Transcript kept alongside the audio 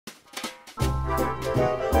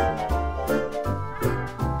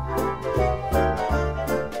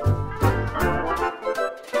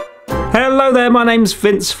Hello there, my name's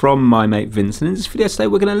Vince from My Mate Vince, and in this video today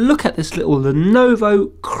we're going to look at this little Lenovo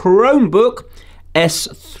Chromebook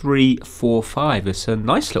S345. It's a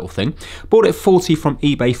nice little thing. Bought it at 40 from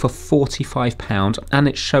eBay for £45, and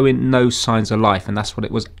it's showing no signs of life, and that's what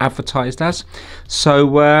it was advertised as.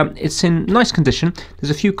 So it's in nice condition.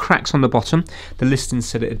 There's a few cracks on the bottom. The listing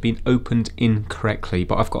said it had been opened incorrectly,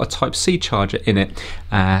 but I've got a Type-C charger in it.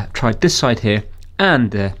 Tried this side here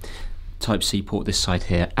and Type-C port this side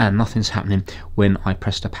here, and nothing's happening when I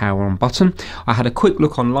press the power on button. I had a quick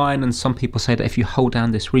look online, and some people say that if you hold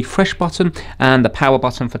down this refresh button and the power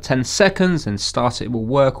button for 10 seconds and start it will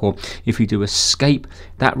work, or if you do escape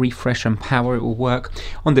that refresh and power it will work.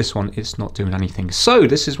 On this one it's not doing anything. So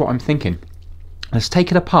this is what I'm thinking. Let's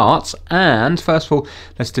take it apart, and first of all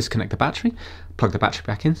let's disconnect the battery, plug the battery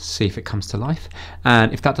back in, see if it comes to life,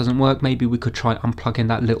 and if that doesn't work maybe we could try unplugging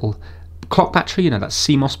that little clock battery, you know, that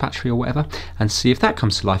CMOS battery or whatever, and see if that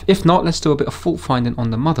comes to life. If not, let's do a bit of fault finding on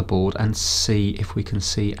the motherboard and see if we can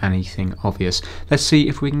see anything obvious. Let's see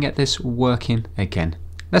if we can get this working again.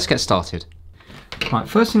 Let's get started. Right,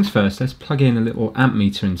 first things first, let's plug in a little amp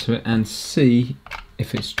meter into it and see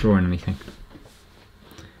if it's drawing anything.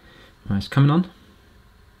 Right, it's coming on.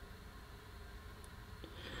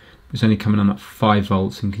 It's only coming on at 5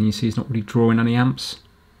 volts, and can you see it's not really drawing any amps?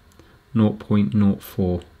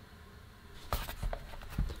 0.04.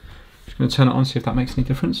 Going to turn it on, see if that makes any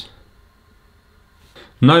difference.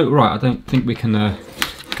 No, right, I don't think we can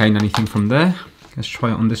gain anything from there. Let's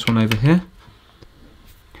try it on this one over here,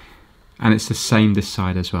 and it's the same this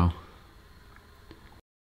side as well.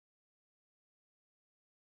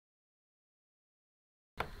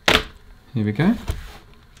 Here we go.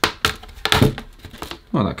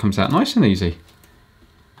 Well, that comes out nice and easy.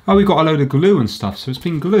 Oh, we got a load of glue and stuff, so it's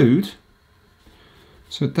been glued.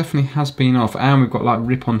 So it definitely has been off, and we've got like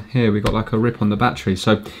rip on here. We've got like a rip on the battery.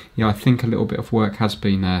 So yeah, I think a little bit of work has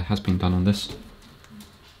been done on this.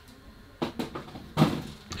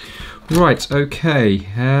 Right, okay.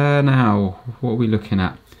 Now what are we looking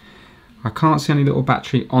at? I can't see any little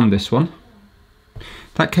battery on this one.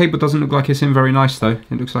 That cable doesn't look like it's in very nice though.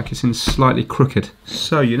 It looks like it's in slightly crooked.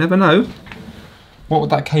 So you never know. What would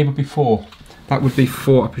that cable be for? That would be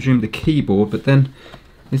for, I presume, the keyboard, but then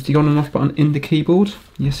is the on and off button in the keyboard?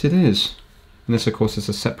 Yes, it is. And this, of course, is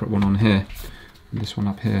a separate one on here. And this one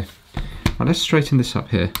up here. Right, let's straighten this up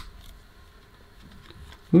here.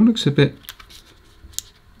 All looks a bit...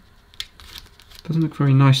 doesn't look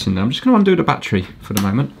very nice in there. I'm just going to undo the battery for the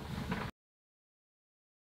moment.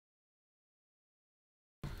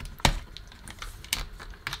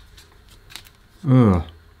 Ugh.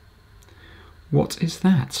 What is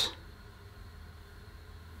that?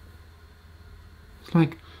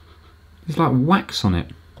 There's like wax on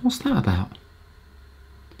it. What's that about?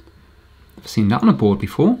 I've seen that on a board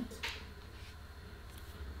before.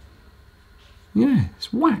 Yeah,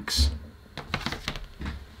 it's wax.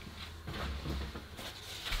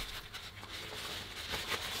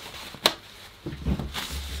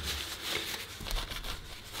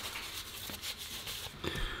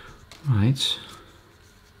 Right.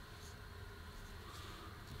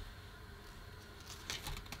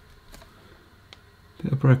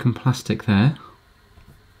 Bit of broken plastic there.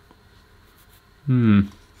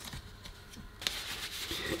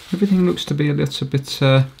 Everything looks to be a little bit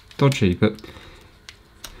dodgy, but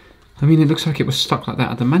I mean, it looks like it was stuck like that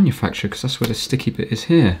at the manufacturer, because that's where the sticky bit is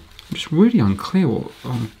here. I'm just really unclear what,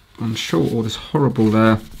 unsure what all this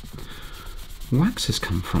horrible wax has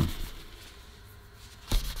come from.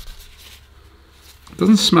 It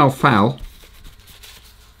doesn't smell foul.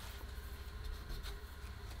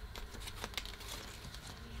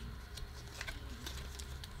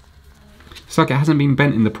 It's like it hasn't been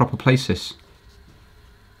bent in the proper places.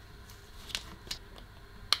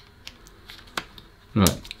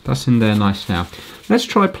 Right, that's in there nice now. Let's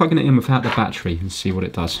try plugging it in without the battery and see what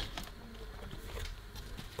it does.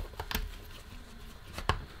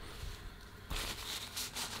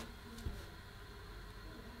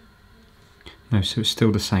 No, so it's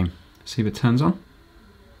still the same. See if it turns on.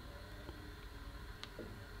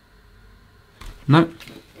 No.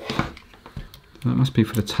 That must be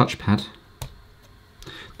for the touchpad.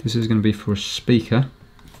 This is going to be for a speaker.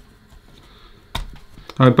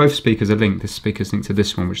 Oh, both speakers are linked. This speaker's linked to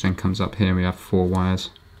this one, which then comes up here. We have 4 wires.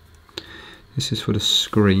 This is for the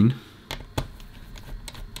screen.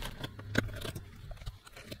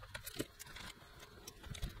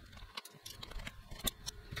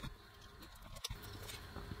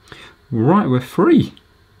 Right, we're free.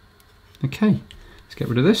 Okay, let's get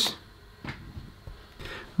rid of this.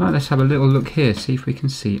 Right, let's have a little look here, see if we can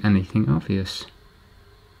see anything obvious.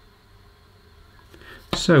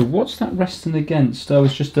 So what's that resting against? Oh,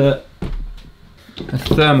 it's just a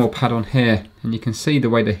thermal pad on here, and you can see the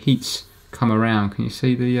way the heat's come around. Can you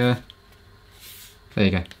see the there you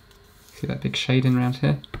go, see that big shading around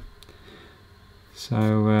here?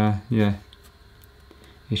 So yeah,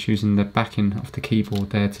 it's using the backing of the keyboard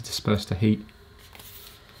there to disperse the heat.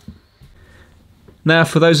 Now,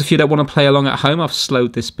 for those of you that want to play along at home, I've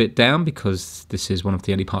slowed this bit down because this is one of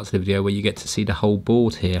the only parts of the video where you get to see the whole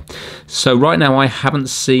board here. So right now I haven't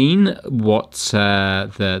seen what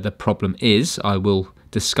the problem is. I will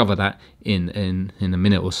discover that in a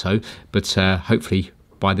minute or so, but hopefully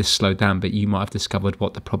by this slowed down bit you might have discovered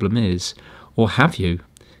what the problem is. Or have you?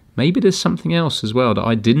 Maybe there's something else as well that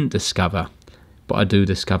I didn't discover, but I do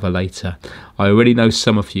discover later. I already know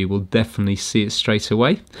some of you will definitely see it straight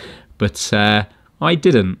away, but I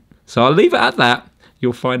didn't. So I'll leave it at that.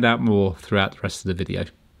 You'll find out more throughout the rest of the video.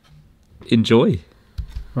 Enjoy.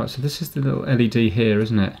 Right, so this is the little LED here,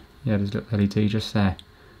 isn't it? Yeah, there's a little LED just there.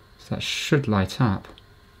 So that should light up.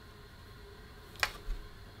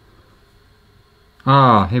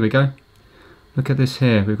 Ah, here we go. Look at this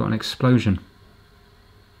here. We've got an explosion.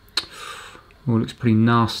 Oh, it looks pretty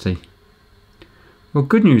nasty. Well,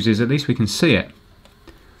 good news is at least we can see it.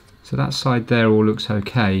 So that side there all looks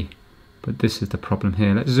okay. But this is the problem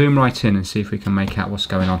here. Let's zoom right in and see if we can make out what's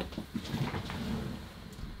going on.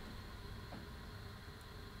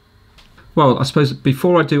 Well, I suppose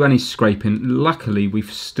before I do any scraping, luckily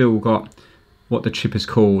we've still got what the chip is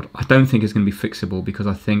called. I don't think it's going to be fixable because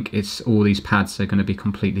I think it's all these pads are going to be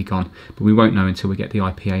completely gone. But we won't know until we get the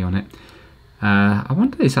IPA on it. I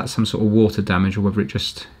wonder, is that some sort of water damage or whether it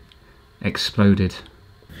just exploded?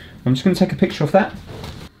 I'm just going to take a picture of that.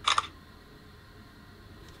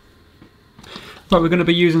 Right, we're going to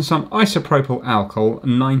be using some isopropyl alcohol,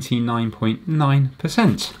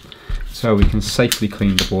 99.9%. So we can safely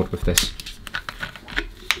clean the board with this.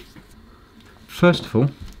 First of all,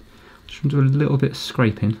 just going to do a little bit of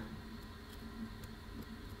scraping.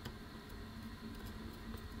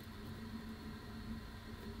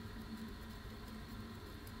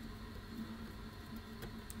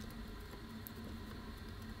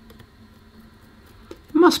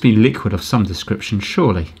 It must be liquid of some description,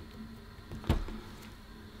 surely.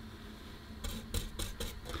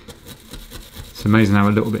 It's amazing how a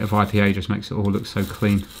little bit of IPA just makes it all look so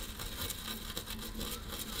clean.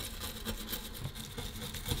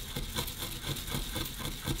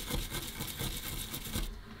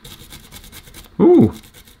 Ooh,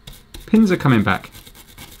 pins are coming back.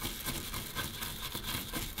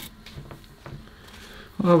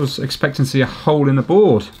 I was expecting to see a hole in the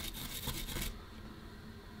board.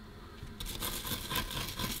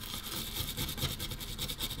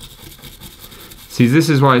 See, this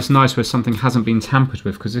is why it's nice where something hasn't been tampered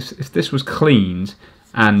with, because if this was cleaned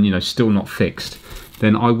and, you know, still not fixed,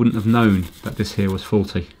 then I wouldn't have known that this here was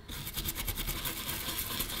faulty.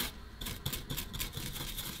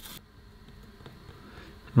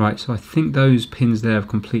 Right, so I think those pins there have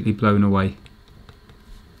completely blown away.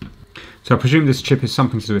 So I presume this chip is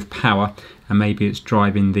something to do with power, and maybe it's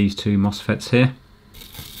driving these two MOSFETs here.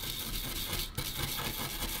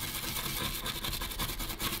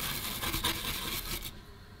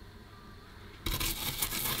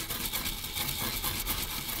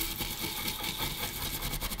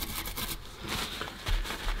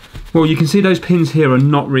 Well, you can see those pins here are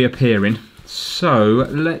not reappearing, so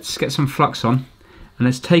let's get some flux on and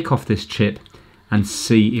let's take off this chip and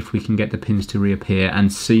see if we can get the pins to reappear,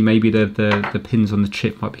 and see maybe the pins on the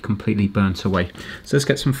chip might be completely burnt away. So let's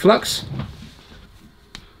get some flux.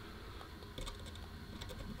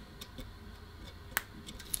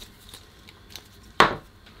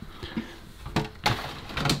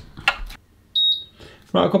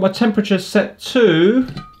 Right, I've got my temperature set to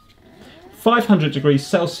 500 degrees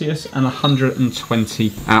Celsius and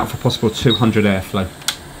 120 out for possible 200 airflow.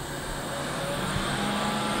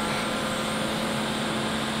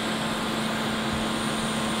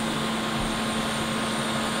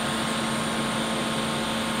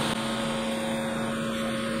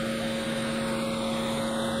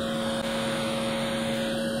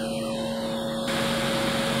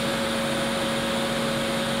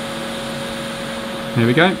 There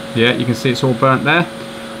we go. Yeah, you can see it's all burnt there.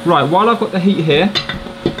 Right, while I've got the heat here,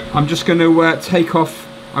 I'm just going to take off,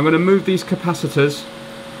 I'm going to move these capacitors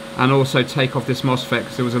and also take off this MOSFET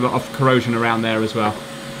because there was a lot of corrosion around there as well.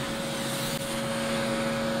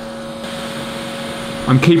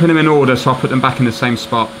 I'm keeping them in order, so I'll put them back in the same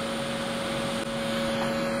spot.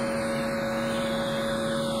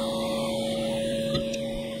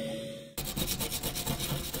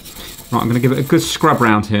 Right, I'm going to give it a good scrub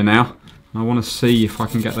round here now. I want to see if I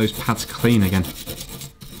can get those pads clean again.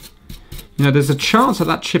 You know, there's a chance that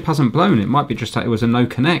that chip hasn't blown. It might be just that it was a no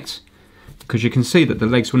connect, because you can see that the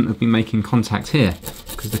legs wouldn't have been making contact here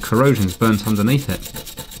because the corrosion's burnt underneath it.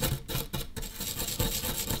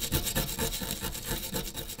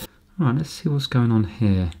 Right, let's see what's going on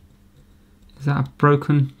here. Is that a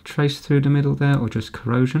broken trace through the middle there, or just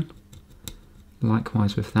corrosion?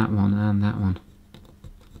 Likewise with that one and that one.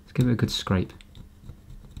 Let's give it a good scrape.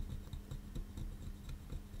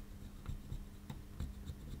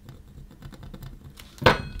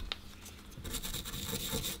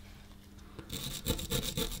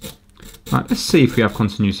 Right, let's see if we have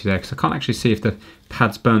continuity there, because I can't actually see if the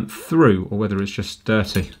pad's burnt through or whether it's just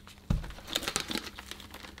dirty.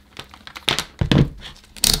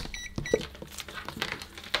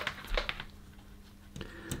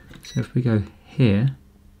 So if we go here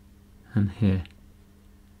and here.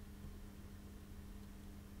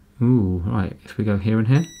 Ooh, right, if we go here and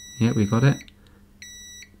here, yeah, we got it.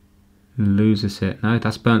 Loses it. No,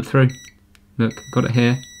 that's burnt through. Look, got it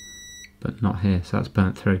here, but not here, so that's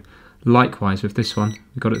burnt through. Likewise with this one,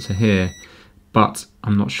 we got it to here, but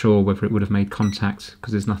I'm not sure whether it would have made contact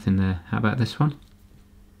because there's nothing there. How about this one?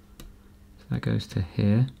 So that goes to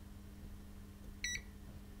here.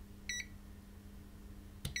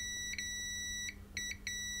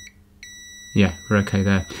 Yeah, we're okay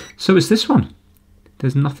there. So is this one.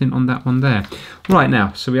 There's nothing on that one there. Right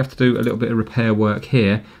now, so we have to do a little bit of repair work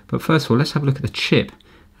here, but first of all, let's have a look at the chip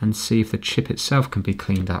and see if the chip itself can be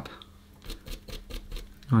cleaned up.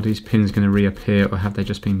 Are these pins going to reappear, or have they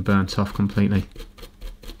just been burnt off completely?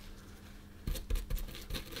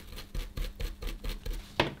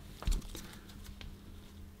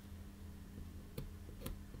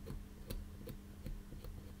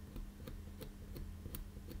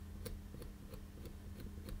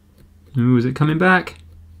 Ooh, is it coming back?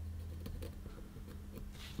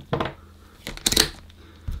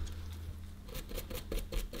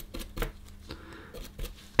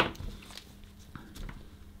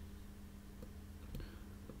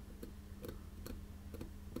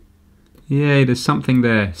 Yay, there's something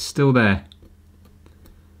there, still there.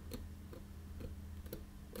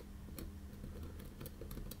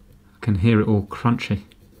 I can hear it all crunchy.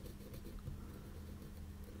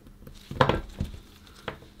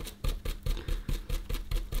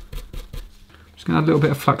 Just going to add a little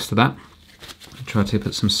bit of flux to that and try to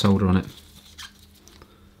put some solder on it.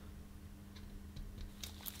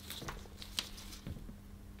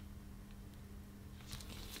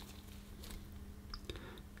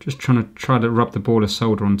 Just try to rub the ball of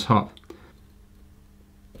solder on top.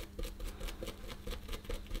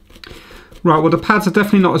 Right, well the pads are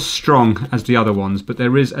definitely not as strong as the other ones, but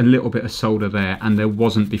there is a little bit of solder there, and there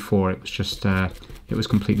wasn't before. It was just, it was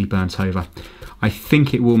completely burnt over. I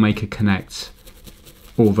think it will make a connect,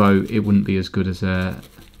 although it wouldn't be as good as a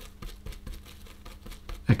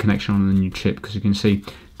connection on the new chip, because you can see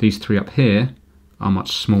these three up here are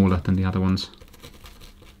much smaller than the other ones.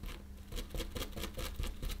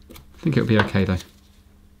 I think it'll be okay though.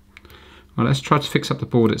 Well, let's try to fix up the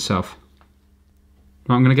board itself.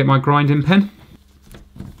 Right, I'm going to get my grinding pen.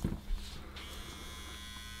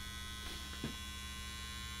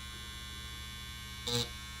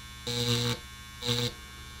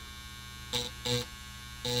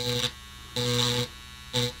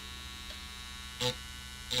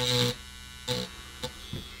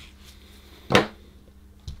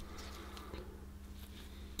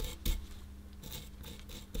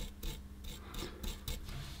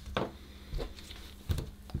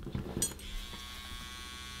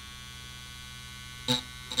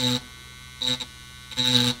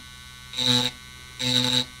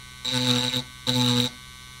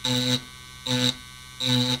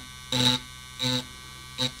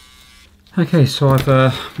 Okay, so I've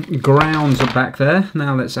ground back there.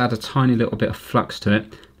 Now let's add a tiny little bit of flux to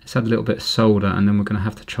it. Let's add a little bit of solder, and then we're going to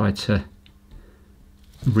have to try to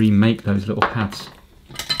remake those little pads.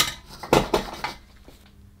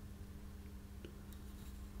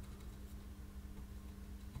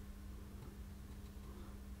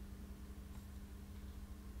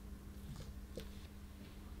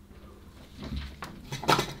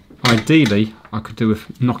 Ideally, I could do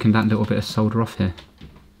with knocking that little bit of solder off here.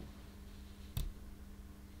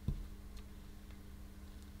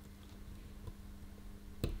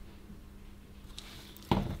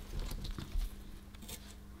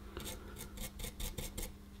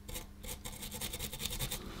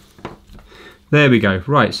 There we go.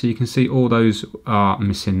 Right, so you can see all those are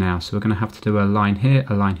missing now. So we're going to have to do a line here,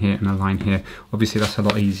 a line here, and a line here. Obviously, that's a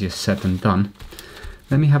lot easier said than done.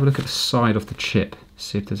 Let me have a look at the side of the chip,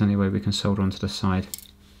 See if there's any way we can solder onto the side.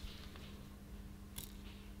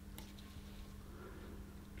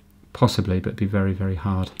 Possibly, but it'd be very, very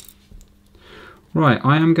hard. Right,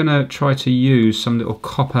 I am going to try to use some little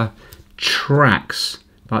copper tracks,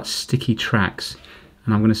 like sticky tracks,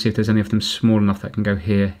 and I'm going to see if there's any of them small enough that can go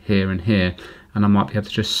here, here and here, and I might be able to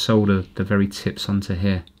just solder the very tips onto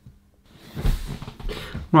here.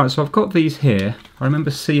 Right, so I've got these here. I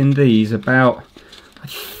remember seeing these about, I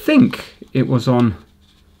think it was on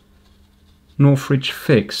Northridge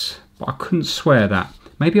Fix, but I couldn't swear that.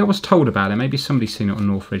 Maybe I was told about it, maybe somebody's seen it on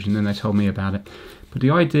Northridge and then they told me about it. But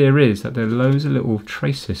the idea is that there are loads of little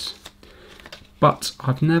traces. But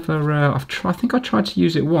I've never, I think I tried to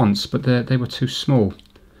use it once, but they were too small.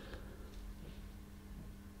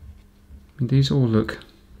 I mean, these all look,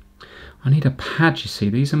 I need a pad, you see,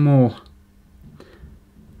 these are more,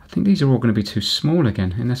 I think these are all going to be too small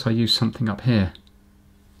again, unless I use something up here.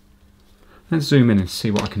 Let's zoom in and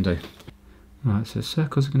see what I can do. Right, so the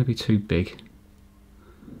circles are going to be too big.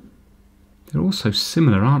 They're all so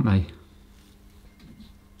similar, aren't they?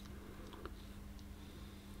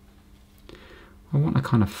 I want a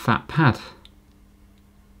kind of fat pad.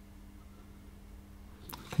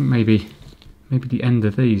 I think maybe the end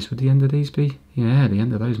of these, would the end of these be? Yeah, the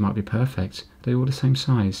end of those might be perfect. Are they all the same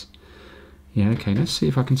size? Yeah, okay, let's see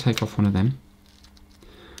if I can take off one of them.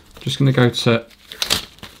 Just going to go to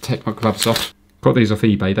take my gloves off. Got these off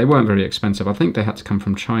eBay. They weren't very expensive. I think they had to come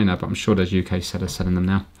from China, but I'm sure there's UK sellers selling them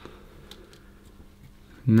now.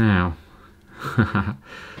 Now,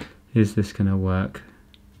 is this going to work?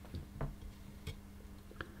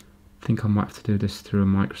 I think I might have to do this through a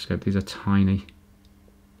microscope. These are tiny.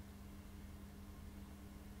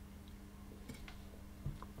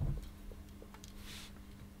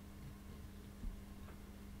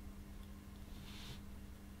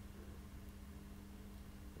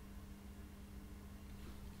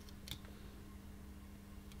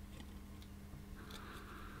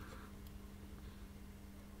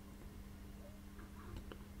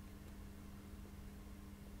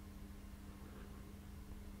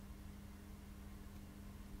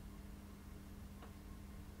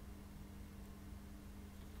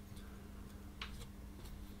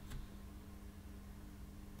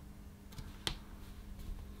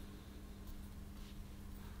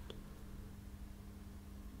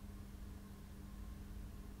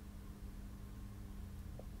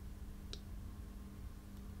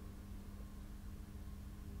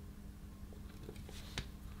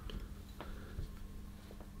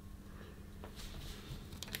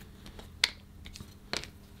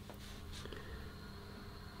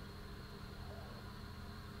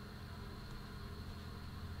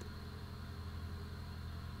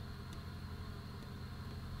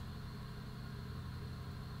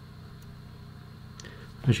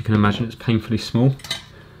 As you can imagine, it's painfully small.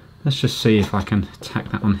 Let's just see if I can tack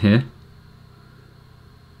that on here.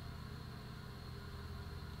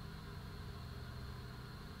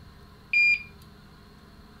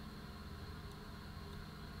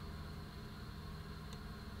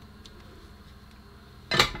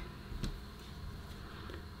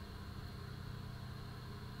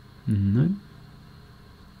 No.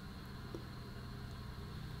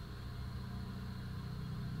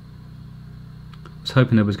 I was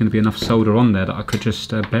hoping there was going to be enough solder on there that I could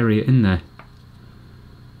just bury it in there.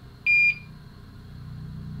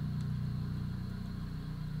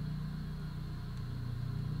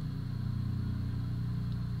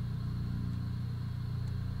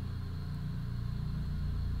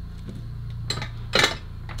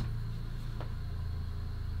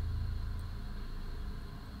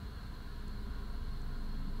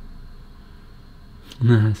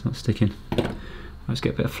 No, it's not sticking. Let's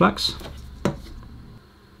get a bit of flux.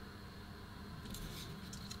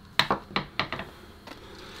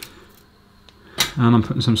 And I'm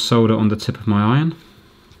putting some solder on the tip of my iron.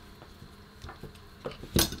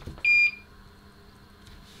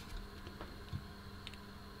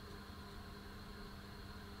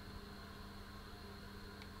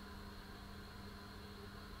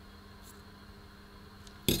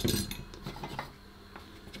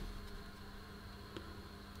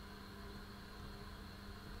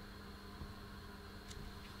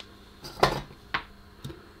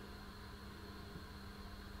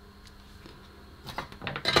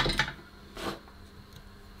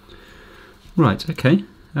 Right, okay,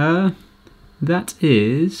 that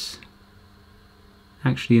is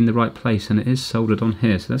actually in the right place and it is soldered on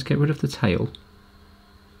here, so let's get rid of the tail.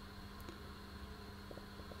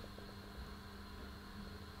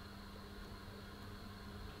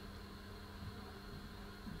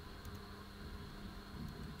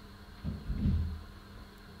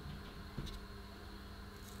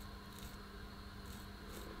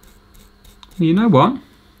 You know what?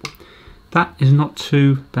 That is not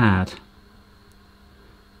too bad.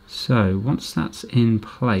 So once that's in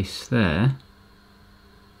place there,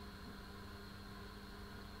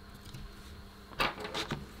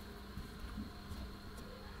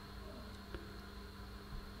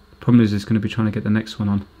 problem is it's going to be trying to get the next one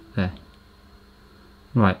on there.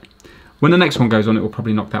 Right, when the next one goes on, it will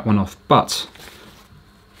probably knock that one off, but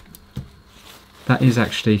that is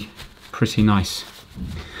actually pretty nice.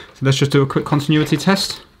 So let's just do a quick continuity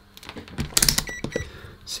test.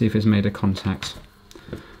 See if it's made a contact.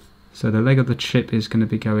 So the leg of the chip is going to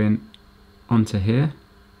be going onto here.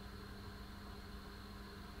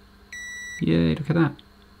 Yay, look at that.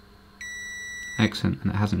 Excellent,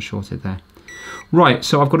 and it hasn't shorted there. Right,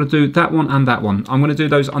 so I've got to do that one and that one. I'm going to do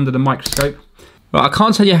those under the microscope. Right, I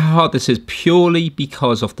can't tell you how hard this is purely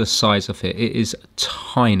because of the size of it. It is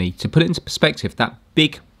tiny. To put it into perspective, that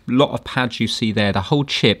big lot of pads you see there, the whole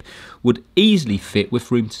chip would easily fit with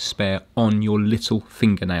room to spare on your little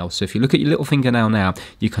fingernail. So if you look at your little fingernail now,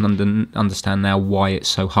 you can understand now why it's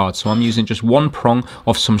so hard. So I'm using just one prong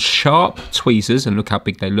of some sharp tweezers, and look how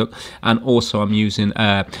big they look, and also I'm using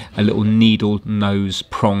a little needle nose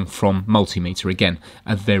prong from Multimeter. Again,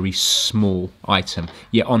 a very small item,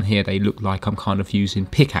 yet on here they look like I'm kind of using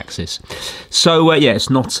pickaxes. So yeah, it's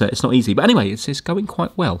not easy, but anyway, it's going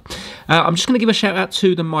quite well. I'm just going to give a shout out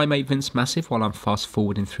to the My Mate Vince Massive while I'm fast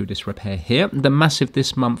forwarding through this repair here. The Massive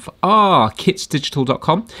this month are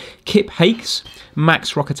kitsdigital.com, Kip Hakes,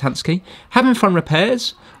 Max Rokotansky, Having Fun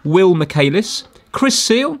Repairs, Will Michaelis, Chris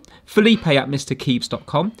Seal, Felipe at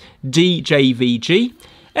MrKeeves.com, DJVG,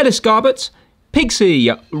 Ellis Garbett,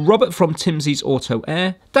 Pigsy, Robert from Timsy's Auto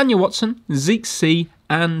Air, Daniel Watson, Zeke C,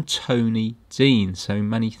 and Tony Dean. So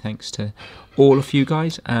many thanks to all of you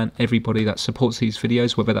guys and everybody that supports these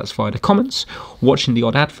videos, whether that's via the comments, watching the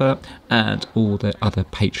odd advert, and all the other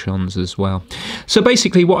Patreons as well. So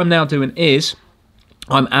basically what I'm now doing is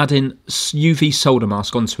I'm adding UV solder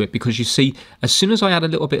mask onto it, because you see, as soon as I add a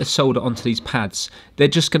little bit of solder onto these pads, they're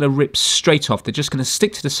just going to rip straight off. They're just going to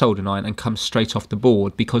stick to the soldering iron and come straight off the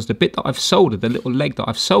board, because the bit that I've soldered, the little leg that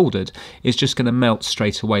I've soldered, is just going to melt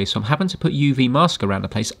straight away. So I'm having to put UV mask around the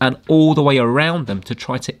place and all the way around them to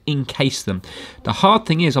try to encase them. The hard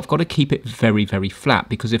thing is I've got to keep it very, very flat,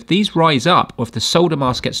 because if these rise up, or if the solder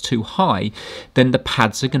mask gets too high, then the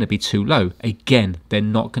pads are going to be too low. Again, they're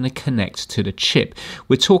not going to connect to the chip.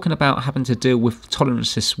 We're talking about having to deal with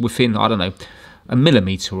tolerances within, I don't know, a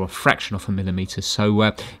millimetre or a fraction of a millimetre.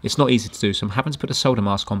 So it's not easy to do. So I'm having to put a solder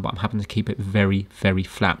mask on, but I'm having to keep it very, very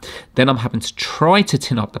flat. Then I'm having to try to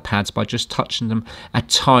tin up the pads by just touching them a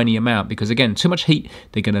tiny amount, because again, too much heat,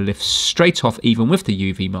 they're going to lift straight off even with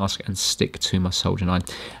the UV mask and stick to my soldering iron.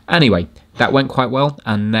 Anyway, that went quite well,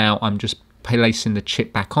 and now I'm just placing the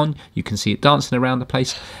chip back on. You can see it dancing around the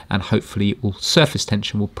place, and hopefully it will, surface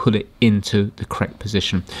tension will pull it into the correct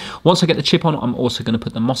position. Once I get the chip on, I'm also going to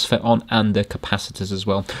put the MOSFET on and the capacitors as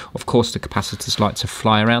well. Of course, the capacitors like to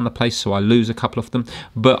fly around the place, so I lose a couple of them,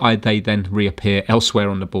 but they then reappear elsewhere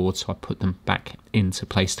on the board, so I put them back into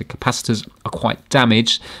place. The capacitors are quite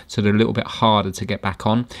damaged, so they're a little bit harder to get back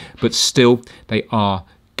on, but still they are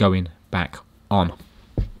going back on.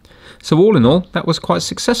 So all in all, that was quite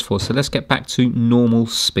successful. So let's get back to normal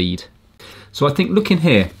speed. So I think looking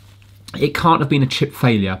here, it can't have been a chip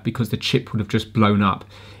failure, because the chip would have just blown up.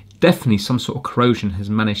 Definitely some sort of corrosion has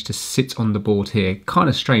managed to sit on the board here. Kind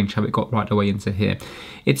of strange how it got right away into here.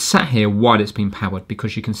 It's sat here while it's been powered,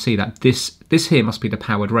 because you can see that this here must be the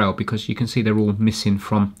powered rail, because you can see they're all missing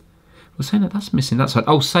from, well, saying that that's missing that side.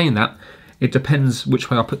 Oh, saying that, it depends which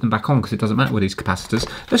way I put them back on, because it doesn't matter with these capacitors.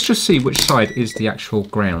 Let's just see which side is the actual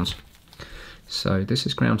ground. So this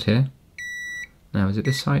is ground here. Now, is it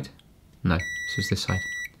this side? No, this is this side.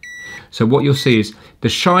 So what you'll see is the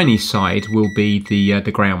shiny side will be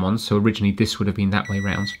the ground one. So originally this would have been that way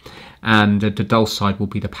round, and the dull side will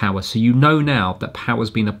be the power. So you know now that power's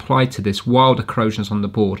been applied to this while the corrosion's on the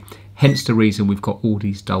board. Hence the reason we've got all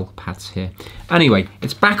these dull pads here. Anyway,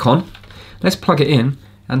 it's back on. Let's plug it in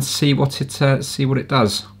and see what it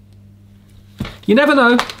does. You never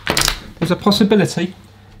know. There's a possibility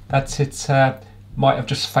that it might have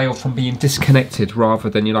just failed from being disconnected, rather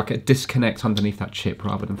than you like a disconnect underneath that chip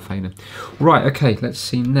rather than failing. Right, okay, let's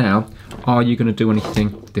see now. Are you going to do anything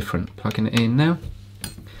different? Plugging it in now.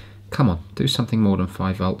 Come on, do something more than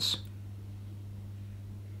 5 volts.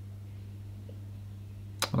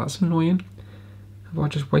 Well, that's annoying. Have I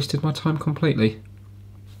just wasted my time completely?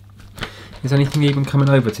 Is anything even coming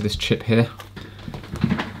over to this chip here?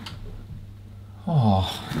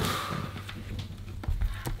 Oh.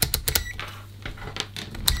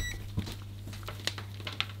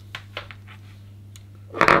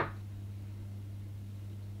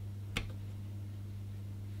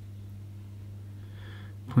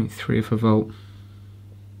 0.3 of a volt.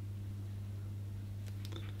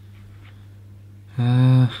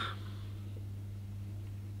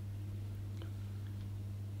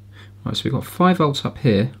 Right, so we've got 5 volts up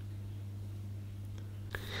here.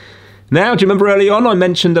 Now, do you remember early on I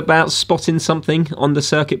mentioned about spotting something on the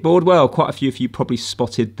circuit board? Well, quite a few of you probably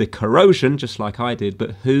spotted the corrosion, just like I did,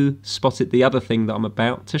 but who spotted the other thing that I'm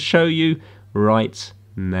about to show you right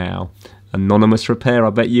now? Anonymous Repair, I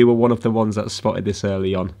bet you were one of the ones that spotted this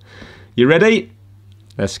early on. You ready?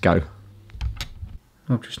 Let's go.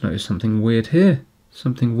 I've just noticed something weird here.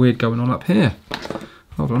 Something weird going on up here.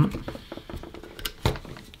 Hold on.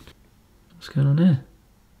 What's going on here?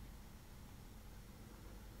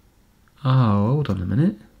 Oh, hold on a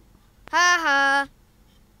minute. Ha ha.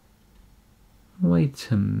 Wait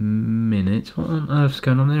a minute. What on earth's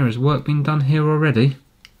going on there? Has work been done here already?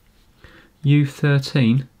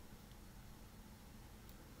 U13.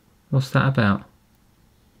 What's that about?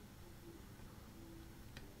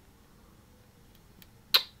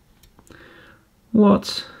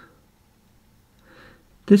 What?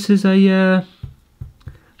 This is a...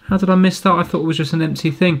 how did I miss that? I thought it was just an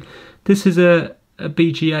empty thing. This is a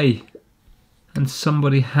BGA, and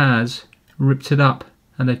somebody has ripped it up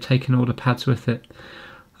and they've taken all the pads with it.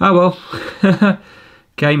 Oh well,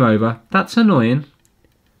 game over. That's annoying.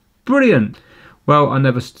 Brilliant. Well, I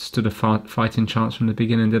never stood a fighting chance from the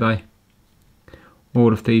beginning, did I?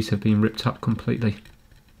 All of these have been ripped up completely.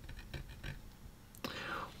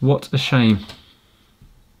 What a shame.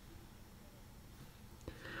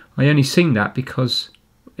 I only seen that because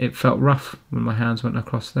it felt rough when my hands went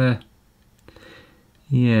across there.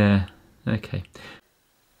 Yeah, okay.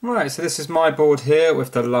 Right, so this is my board here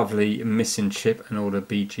with the lovely missing chip and all the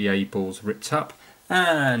BGA balls ripped up.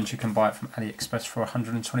 And you can buy it from AliExpress for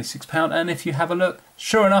 £126. And if you have a look,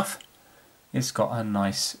 sure enough, it's got a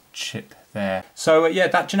nice chip there. So yeah,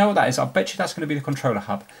 do you know what that is? I bet you that's going to be the controller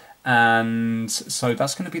hub. And so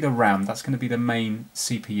that's going to be the RAM, that's going to be the main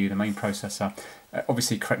CPU, the main processor.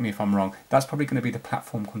 Obviously, correct me if I'm wrong, that's probably going to be the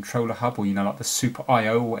platform controller hub, or you know, like the Super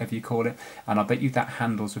I/O or whatever you call it. And I bet you that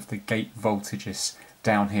handles with the gate voltages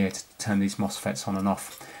down here to turn these MOSFETs on and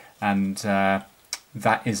off. And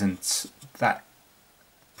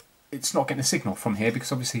it's not getting a signal from here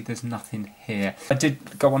because obviously there's nothing here. I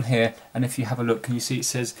did go on here, and if you have a look, can you see it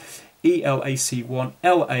says ELAC1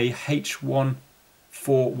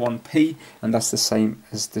 LAH141P, and that's the same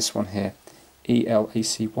as this one here.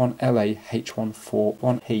 ELAC1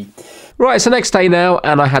 LAH141P. Right, it's the next day now,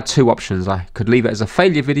 and I had two options. I could leave it as a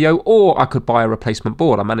failure video, or I could buy a replacement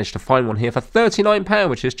board. I managed to find one here for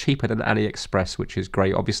 £39, which is cheaper than AliExpress, which is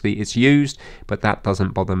great. Obviously, it's used, but that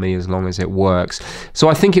doesn't bother me as long as it works. So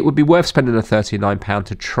I think it would be worth spending the £39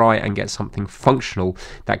 to try and get something functional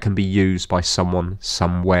that can be used by someone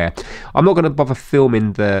somewhere. I'm not going to bother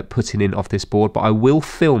filming the putting in of this board, but I will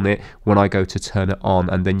film it when I go to turn it on,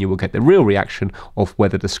 and then you will get the real reaction of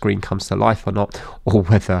whether the screen comes to life or not, or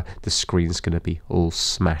whether the screen's going to be all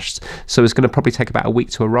smashed. So it's going to probably take about a week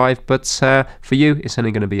to arrive, but for you it's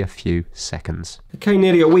only going to be a few seconds. Okay,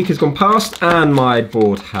 nearly a week has gone past and my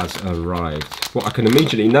board has arrived. What I can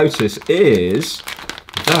immediately notice is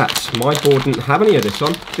that my board didn't have any of this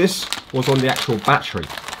on. This was on the actual battery.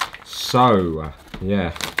 So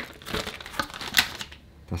yeah,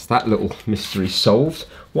 that's that little mystery solved.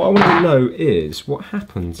 What I want to know is what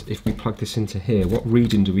happens if we plug this into here. What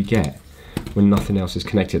reading do we get when nothing else is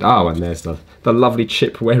connected? Oh, and there's the lovely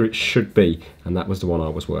chip where it should be, and that was the one I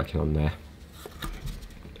was working on there.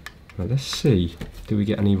 Now let's see, do we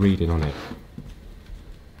get any reading on it?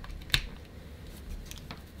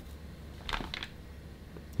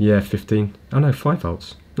 Yeah, 15. Oh no, 5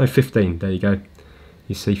 volts. No, 15. There you go.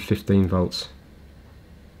 You see 15 volts.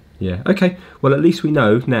 Yeah, okay, well at least we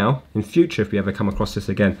know now, in future if we ever come across this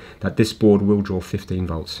again, that this board will draw 15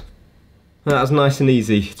 volts. Well, that was nice and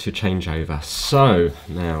easy to change over. So,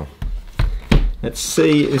 now, let's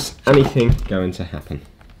see, is anything going to happen?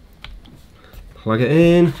 Plug it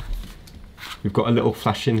in. We've got a little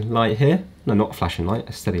flashing light here. No, not a flashing light,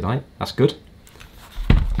 a steady light. That's good.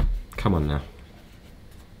 Come on now.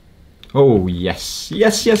 Oh, yes,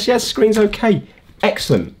 yes, yes, yes, screen's okay.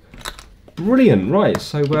 Excellent. Brilliant, right,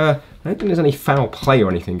 so I don't think there's any foul play or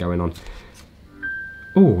anything going on.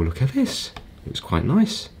 Oh, look at this. Looks quite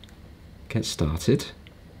nice. Get started.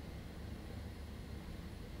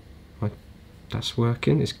 Right, that's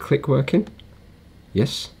working. Is click working?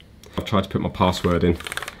 Yes. I've tried to put my password in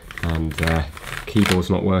and keyboard's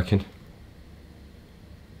not working.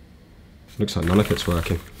 Looks like none of it's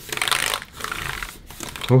working.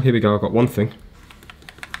 Oh, here we go, I've got one thing.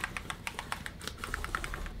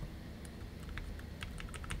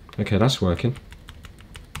 Okay, that's working.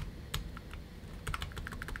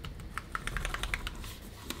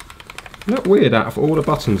 Isn't that weird? Out of all the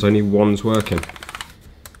buttons, only one's working.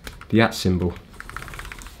 The @ symbol.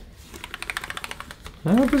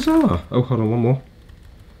 How bizarre. Oh, hold on, one more.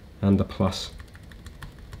 And the plus.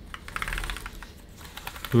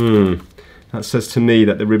 That says to me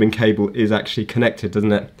that the ribbon cable is actually connected,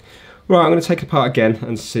 doesn't it? Right, I'm going to take it apart again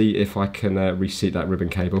and see if I can reseat that ribbon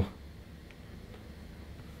cable.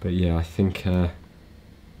 But yeah, I think I've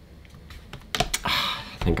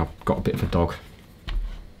got a bit of a dog.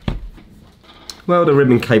 Well, the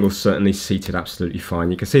ribbon cable's certainly seated absolutely fine.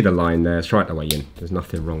 You can see the line there, it's right the way in. There's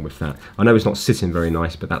nothing wrong with that. I know it's not sitting very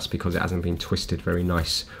nice, but that's because it hasn't been twisted very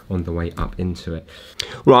nice on the way up into it.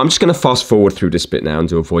 Right, I'm just going to fast forward through this bit now and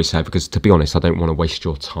do a voiceover because, to be honest, I don't want to waste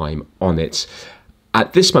your time on it.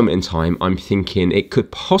 At this moment in time, I'm thinking it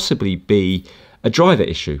could possibly be a driver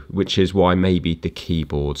issue, which is why maybe the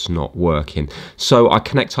keyboard's not working. So I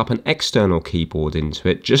connect up an external keyboard into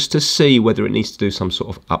it just to see whether it needs to do some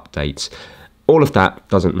sort of update. All of that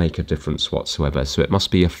doesn't make a difference whatsoever, so it must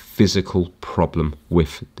be a physical problem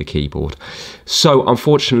with the keyboard. So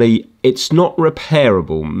unfortunately, it's not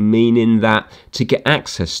repairable, meaning that to get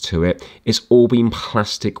access to it, it's all been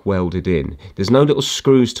plastic welded in. There's no little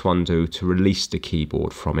screws to undo to release the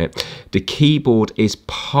keyboard from it. The keyboard is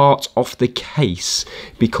part of the case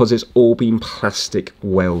because it's all been plastic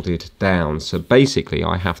welded down. So basically,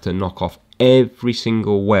 I have to knock off every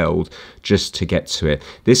single weld just to get to it.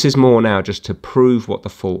 This is more now just to prove what the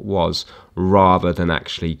fault was rather than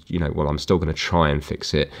actually, you know, well, I'm still going to try and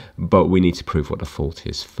fix it, but we need to prove what the fault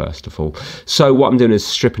is first of all. So what I'm doing is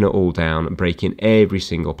stripping it all down, breaking every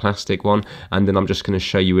single plastic one, and then I'm just going to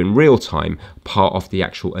show you in real time part of the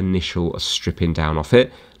actual initial stripping down of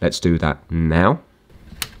it. Let's do that now.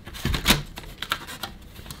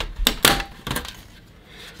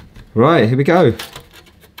 Right, here we go.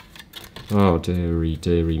 Oh, dearie,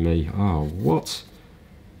 dearie me. Oh, what?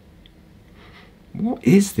 What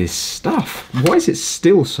is this stuff? Why is it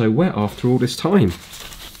still so wet after all this time?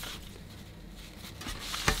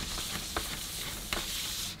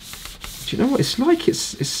 Do you know what it's like?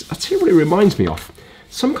 I'll tell you what it reminds me of.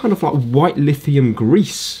 Some kind of like white lithium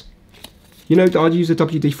grease. You know, I'd use a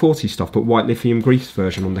WD-40 stuff, but white lithium grease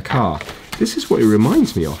version on the car. This is what it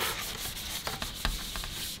reminds me of.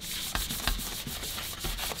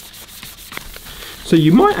 So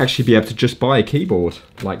you might actually be able to just buy a keyboard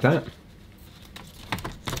like that,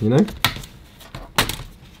 you know?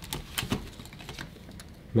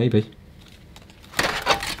 Maybe.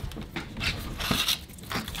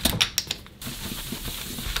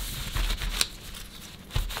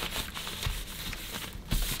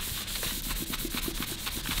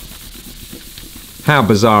 How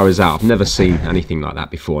bizarre is that? I've never seen anything like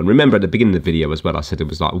that before. And remember at the beginning of the video as well, I said it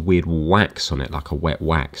was like weird wax on it, like a wet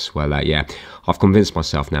wax. Well, yeah, I've convinced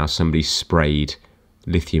myself now somebody sprayed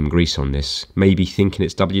lithium grease on this, maybe thinking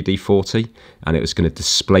it's WD-40 and it was going to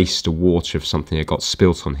displace the water of something that got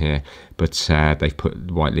spilt on here, but they've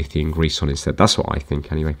put white lithium grease on it instead. That's what I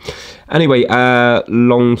think anyway. Anyway,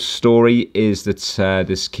 long story is that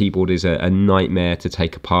this keyboard is a nightmare to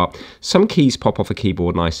take apart. Some keys pop off a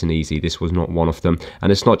keyboard nice and easy. This was not one of them,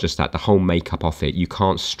 and it's not just that, the whole makeup of it, you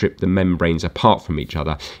can't strip the membranes apart from each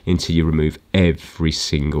other until you remove every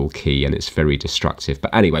single key, and it's very destructive.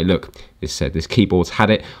 But anyway, look, this keyboard's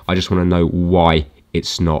had it. I just want to know why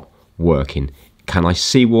it's not working. Can I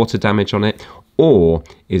see water damage on it, or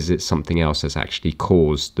is it something else that's actually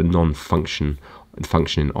caused the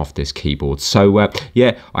non-functioning of this keyboard? So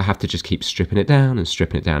yeah, I have to just keep stripping it down and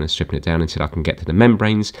stripping it down and stripping it down until I can get to the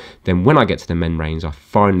membranes. Then when I get to the membranes, I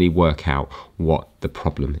finally work out what the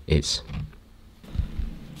problem is.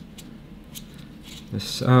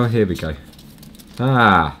 Oh, here we go.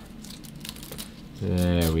 Ah,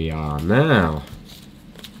 there we are now.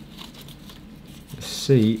 Let's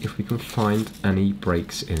see if we can find any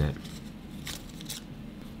breaks in it.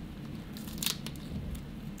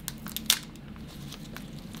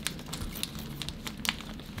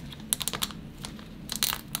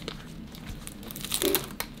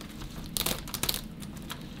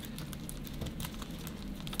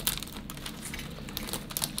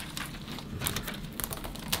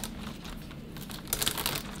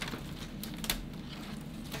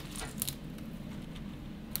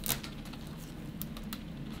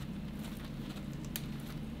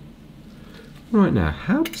 Right, now,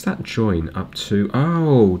 how does that join up to...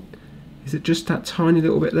 Oh, is it just that tiny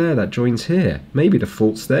little bit there that joins here? Maybe the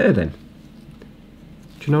fault's there then.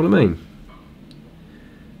 Do you know what I mean?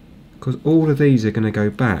 Because all of these are going to go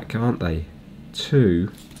back, aren't they? To...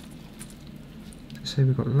 So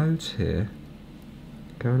we've got loads here.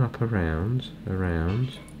 Going up around.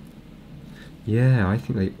 Yeah, I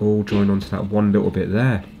think they all join onto that one little bit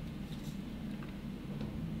there.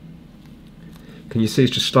 Can you see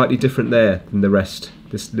it's just slightly different there than the rest,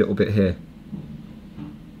 this little bit here?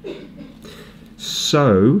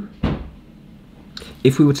 So,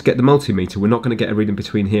 if we were to get the multimeter, we're not going to get a reading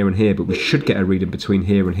between here and here, but we should get a reading between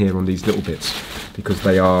here and here on these little bits, because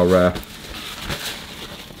they are,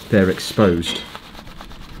 they're exposed.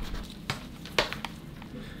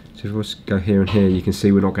 So if I was to go here and here, you can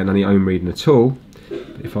see we're not getting any ohm reading at all.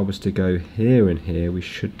 But if I was to go here and here, we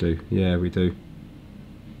should do. Yeah, we do.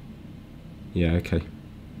 Yeah, okay.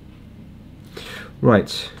 Right.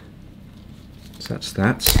 So that's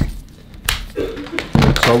that. So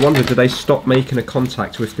I wonder, do they stop making a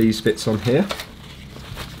contact with these bits on here?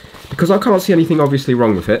 Because I can't see anything obviously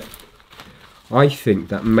wrong with it. I think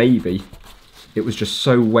that maybe it was just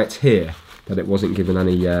so wet here that it wasn't giving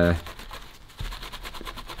any... the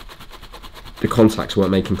contacts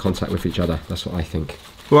weren't making contact with each other. That's what I think.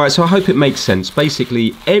 Right, so I hope it makes sense.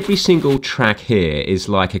 Basically, every single track here is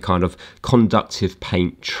like a kind of conductive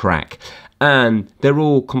paint track, and they're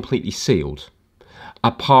all completely sealed,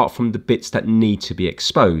 apart from the bits that need to be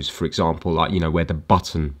exposed. For example, like, you know, where the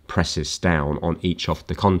button presses down on each of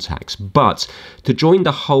the contacts. But to join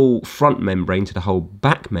the whole front membrane to the whole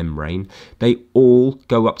back membrane, they all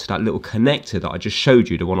go up to that little connector that I just showed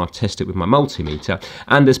you, the one I've tested with my multimeter,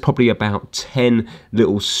 and there's probably about 10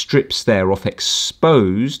 little strips there of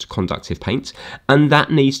exposed conductive paint, and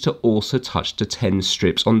that needs to also touch the 10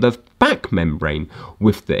 strips on the back membrane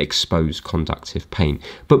with the exposed conductive paint.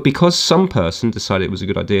 But because some person decided it was a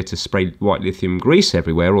good idea to spray white lithium grease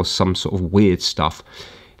everywhere or some sort of weird stuff,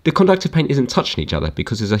 the conductive paint isn't touching each other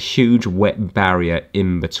because there's a huge wet barrier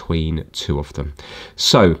in between two of them.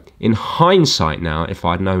 So in hindsight now, if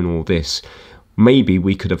I'd known all this, maybe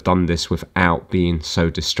we could have done this without being so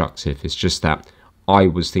destructive. It's just that I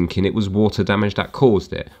was thinking it was water damage that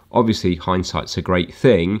caused it. Obviously hindsight's a great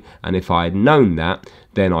thing, and if I had known that,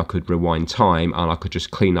 then I could rewind time and I could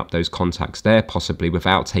just clean up those contacts there, possibly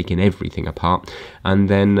without taking everything apart, and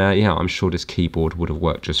then yeah, I'm sure this keyboard would have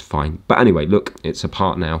worked just fine. But anyway, look, it's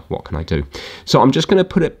apart now, what can I do? So I'm just going to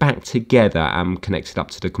put it back together and connect it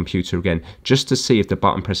up to the computer again, just to see if the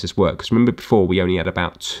button presses work, because remember before we only had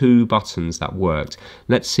about 2 buttons that worked.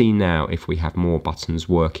 Let's see now if we have more buttons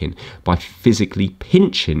working by physically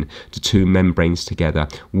pinching the 2 membranes together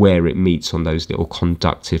where it meets on those little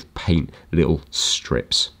conductive paint little strips.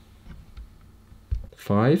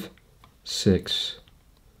 5, 6,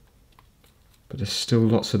 but there's still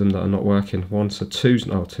lots of them that are not working. 1, so 2's,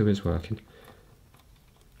 oh, 2 is working.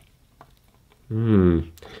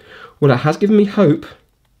 Well, it has given me hope.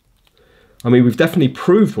 I mean, we've definitely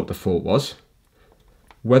proved what the fault was.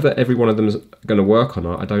 Whether every one of them is going to work or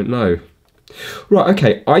not, I don't know. Right,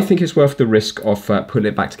 okay, I think it's worth the risk of putting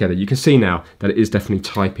it back together. You can see now that it is definitely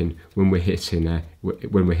typing when we're hitting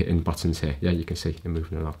buttons here. Yeah, you can see it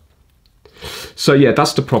moving along. So yeah,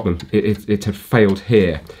 that's the problem. It had failed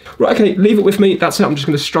here. Right, okay, leave it with me. That's it. I'm just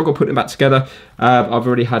going to struggle putting it back together. I've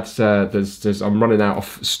already had, I'm running out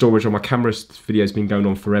of storage on my camera. This video's been going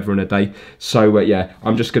on forever and a day. So yeah,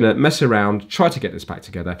 I'm just going to mess around, try to get this back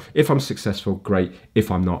together. If I'm successful, great. If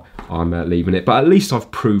I'm not, I'm leaving it. But at least I've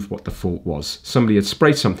proved what the fault was. Somebody had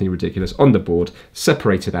sprayed something ridiculous on the board,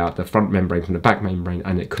 separated out the front membrane from the back membrane,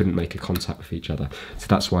 and it couldn't make a contact with each other. So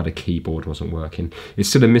that's why the keyboard wasn't working. It's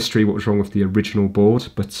still a mystery what was wrong with the original board,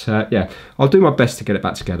 but yeah, I'll do my best to get it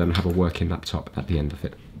back together and have a working laptop at the end of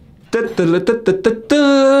it.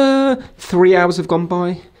 3 hours have gone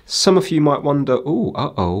by. Some of you might wonder, oh,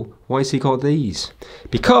 uh-oh, why has he got these?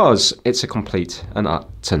 Because it's a complete and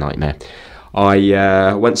utter nightmare.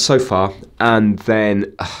 I went so far, and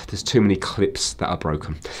then there's too many clips that are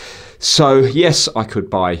broken. So yes, I could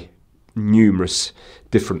buy numerous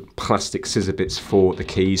different plastic scissor bits for the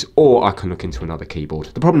keys, or I can look into another keyboard.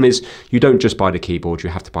 The problem is you don't just buy the keyboard, you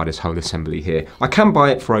have to buy this whole assembly here. I can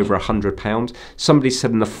buy it for over £100. Somebody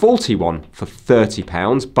said in a faulty one for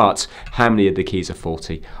 £30, but how many of the keys are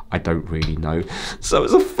faulty? I don't really know. So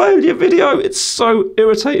it's a failure video. It's so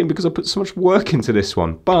irritating because I put so much work into this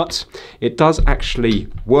one, but it does actually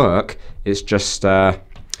work. It's just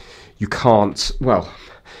you can't, well,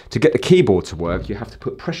 to get the keyboard to work, you have to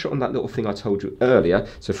put pressure on that little thing I told you earlier.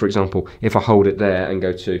 So for example, if I hold it there and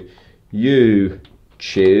go to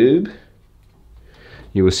YouTube,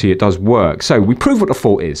 you will see it does work. So we prove what the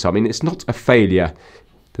fault is. I mean, it's not a failure.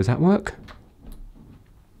 Does that work?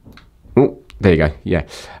 Oh, there you go, yeah.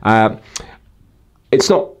 It's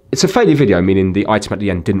a failure video, meaning the item at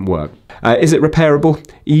the end didn't work. Is it repairable?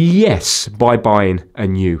 Yes, by buying a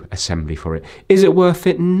new assembly for it. Is it worth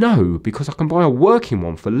it? No, because I can buy a working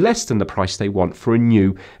one for less than the price they want for a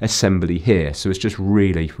new assembly here. So it's just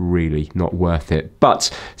really, really not worth it.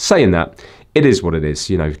 But saying that, it is what it is.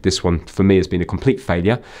 You know, this one for me has been a complete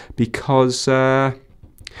failure because,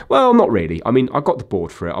 well, not really. I mean, I got the board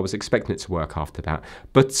for it. I was expecting it to work after that.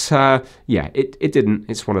 But yeah, it didn't.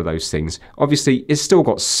 It's one of those things. Obviously, it's still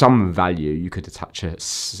got some value. You could attach an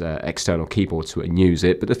external keyboard to it and use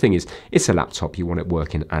it. But the thing is, it's a laptop. You want it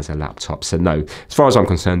working as a laptop. So no, as far as I'm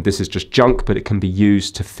concerned, this is just junk, but it can be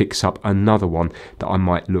used to fix up another one that I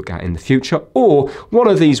might look at in the future. Or one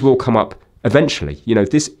of these will come up eventually. You know,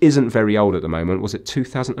 this isn't very old at the moment. Was it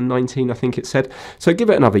 2019, I think it said? So give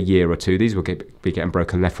it another year or two. These will be getting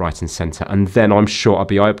broken left, right and centre. And then I'm sure I'll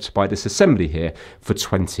be able to buy this assembly here for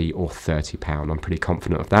 £20 or £30. I'm pretty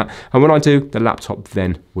confident of that. And when I do, the laptop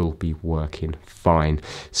then will be working fine.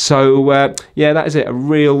 So yeah, that is it. A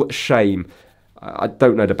real shame. I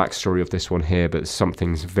don't know the backstory of this one here, but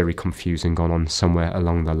something's very confusing gone on somewhere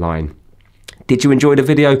along the line. Did you enjoy the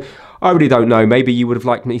video? I really don't know. Maybe you would have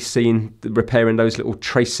liked me seeing repairing those little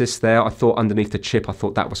traces there. I thought underneath the chip, I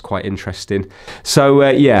thought that was quite interesting. So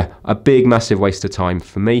yeah, a big, massive waste of time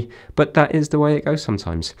for me. But that is the way it goes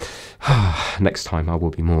sometimes. Next time I will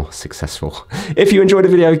be more successful. If you enjoyed the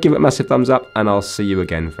video, give it a massive thumbs up and I'll see you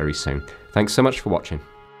again very soon. Thanks so much for watching.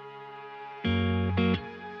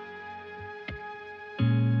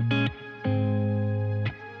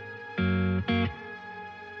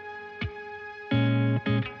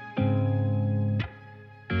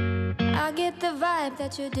 I get the vibe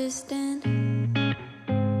that you're distant.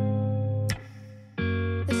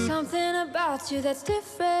 There's something about you that's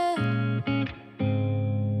different.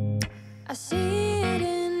 I see it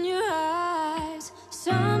in your eyes.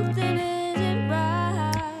 Something isn't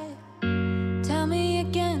right. Tell me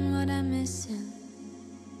again what I'm missing.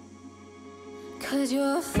 'Cause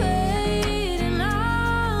you're fair.